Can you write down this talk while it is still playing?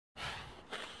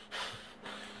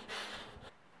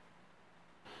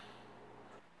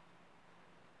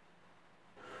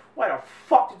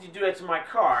did you do that to my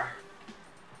car?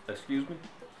 Excuse me?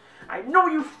 I know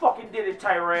you fucking did it,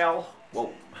 Tyrell.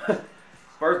 Whoa.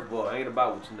 First of all, it ain't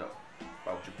about what you know.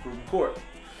 About what you prove in court.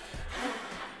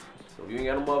 So if you ain't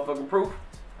got no motherfucking proof,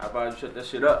 how about you shut that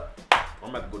shit up? I'm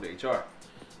about to go to HR.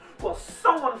 Well,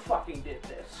 someone fucking did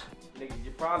this. Nigga,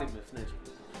 you probably been snitching.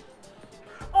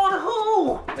 On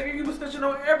who? Nigga, you been snitching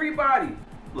on everybody.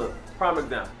 Look, prime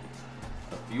example.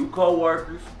 A few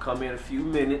co-workers come in a few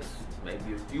minutes,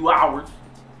 maybe a few hours,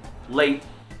 late,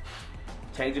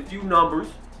 change a few numbers,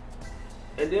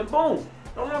 and then boom,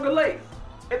 no longer late.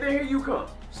 And then here you come,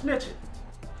 snitching.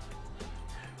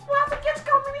 Well, that's against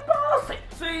company policy.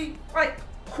 See, like,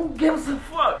 who gives a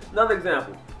fuck? Another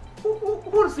example. Who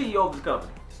the CEO of this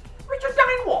company? Richard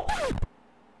Dinewall.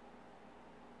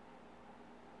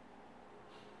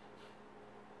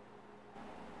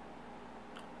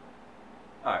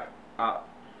 Alright, I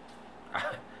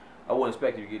wouldn't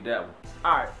expect you to get that one.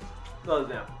 Alright, another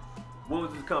example. When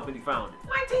was this company founded?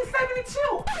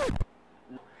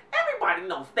 1972. Everybody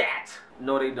knows that.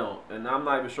 No, they don't. And I'm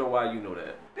not even sure why you know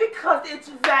that. Because it's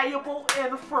valuable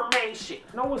information.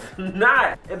 No, it's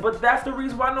not. But that's the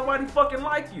reason why nobody fucking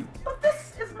like you. But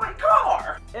this is my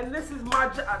car. And this is my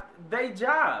job. They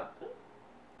job.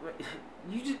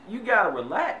 You gotta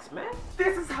relax, man.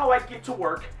 This is how I get to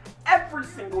work every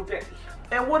single day.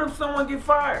 And what if someone get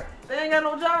fired? They ain't got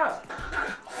no job.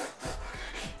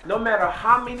 No matter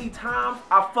how many times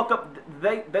I fuck up,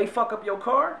 they fuck up your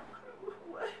car,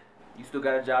 What? you still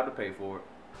got a job to pay for it.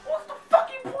 What's the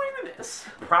fucking point of this?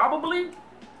 Probably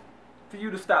for you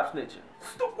to stop snitching.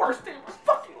 It's the worst day of my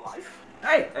fucking life.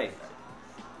 Hey.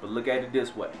 But look at it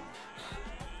this way.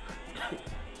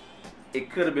 It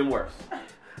could have been worse.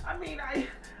 I mean, I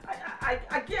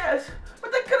guess,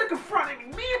 but they could have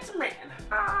confronted me man to man.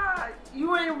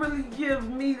 You ain't really give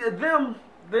me them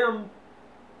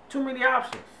too many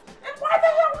options. And why the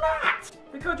hell not?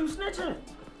 Because you snitching.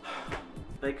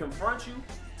 They confront you,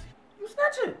 you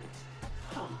snitching.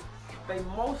 They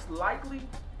most likely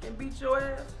can beat your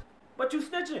ass, but you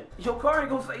snitching. Your car ain't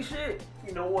gonna say shit.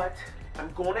 You know what?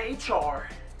 I'm going to HR,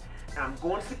 and I'm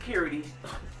going to security.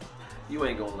 You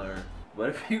ain't gonna learn. But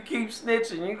if you keep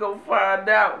snitching, you gonna find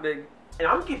out, nigga. And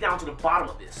I'm gonna get down to the bottom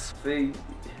of this. See,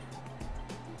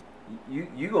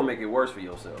 you gonna make it worse for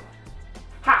yourself.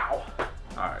 How?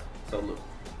 Alright, so look,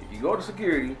 if you go to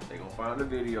security, they gonna find the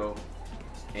video,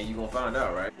 and you gonna find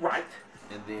out, right? Right.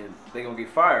 And then they gonna get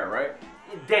fired, right?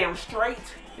 You're damn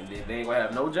straight. And then they ain't gonna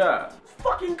have no job.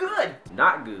 Fucking good.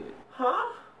 Not good.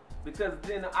 Huh? Because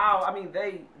then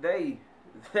they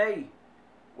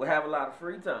will have a lot of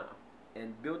free time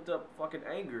and built up fucking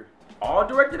anger, all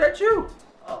directed at you.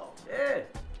 Oh. Yeah.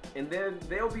 And then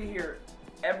they'll be here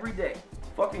every day,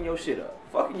 fucking your shit up,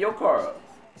 fucking your car up.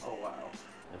 Oh, wow.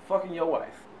 And fucking your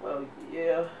wife. Well,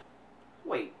 yeah.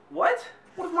 Wait, what?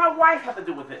 What does my wife have to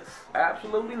do with this?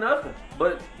 Absolutely nothing.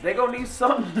 But they gonna need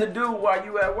something to do while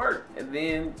you at work. And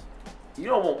then you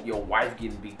don't want your wife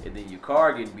getting beat, and then your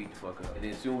car getting beat the fuck up. And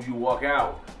then as soon as you walk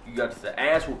out, you got the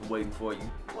ass whooping waiting for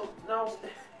you. Well, no.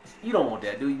 You don't want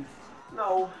that, do you?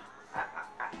 No.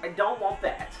 I don't want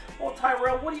that. Well,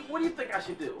 Tyrell, what do you think I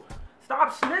should do?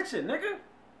 Stop snitching, nigga.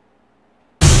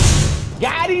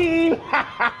 Got him!